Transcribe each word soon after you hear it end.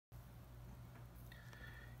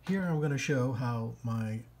Here I'm going to show how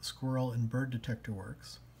my squirrel and bird detector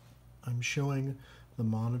works. I'm showing the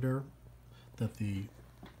monitor that the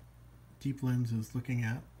deep lens is looking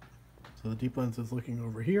at. So the deep lens is looking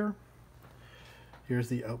over here. Here's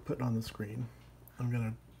the output on the screen. I'm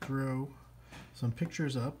going to throw some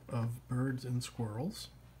pictures up of birds and squirrels.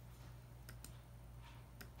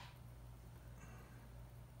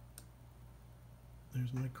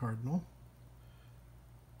 There's my cardinal.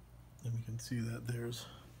 And we can see that there's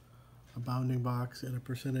a bounding box and a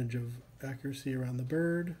percentage of accuracy around the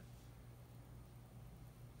bird.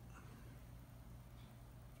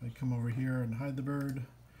 If I come over here and hide the bird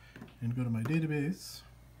and go to my database,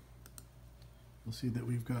 you'll see that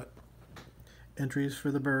we've got entries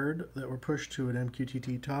for the bird that were pushed to an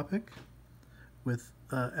MQTT topic with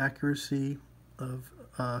accuracy of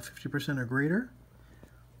 50% or greater.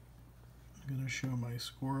 I'm going to show my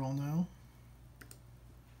squirrel now.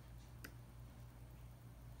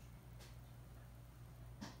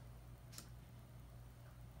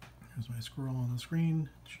 Here's my squirrel on the screen.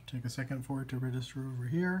 It should take a second for it to register over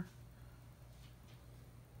here.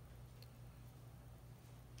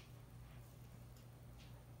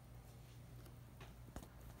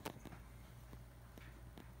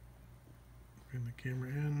 Bring the camera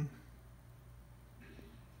in.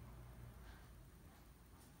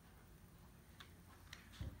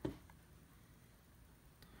 Put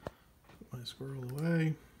my squirrel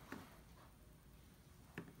away.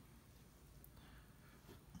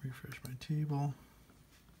 Refresh my table.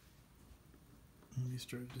 And we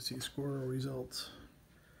started to see squirrel results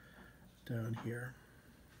down here.